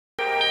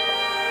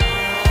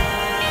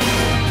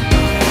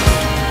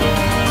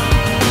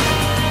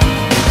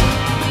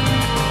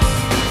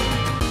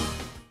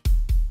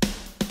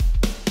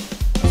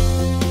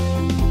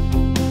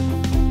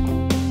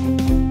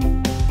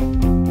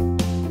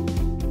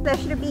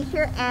Pleasure to be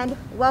here and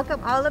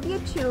welcome all of you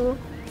to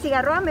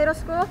Cigarroa Middle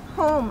School,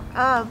 home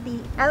of the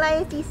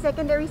LISD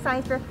Secondary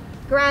Science Fair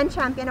Grand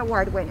Champion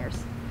Award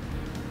winners.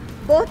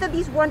 Both of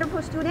these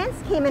wonderful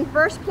students came in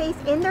first place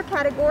in their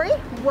category.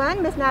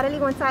 One, Miss Natalie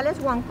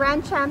Gonzalez, won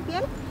Grand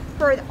Champion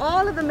for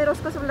all of the middle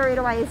schools of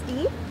Laredo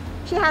ISD.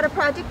 She had a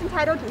project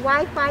entitled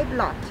Wi-Fi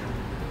Blot.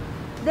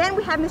 Then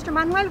we have Mr.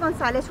 Manuel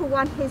Gonzalez, who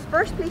won his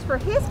first place for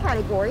his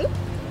category,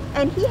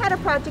 and he had a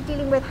project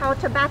dealing with how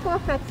tobacco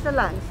affects the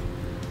lungs.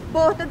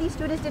 Both of these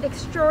students did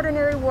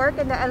extraordinary work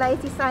in the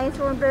LISD Science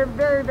Room. We're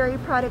very, very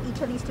proud of each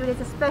of these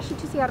students, especially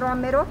to Cigarroa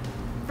Middle,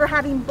 for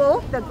having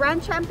both the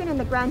Grand Champion and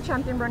the Grand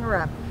Champion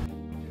runner-up.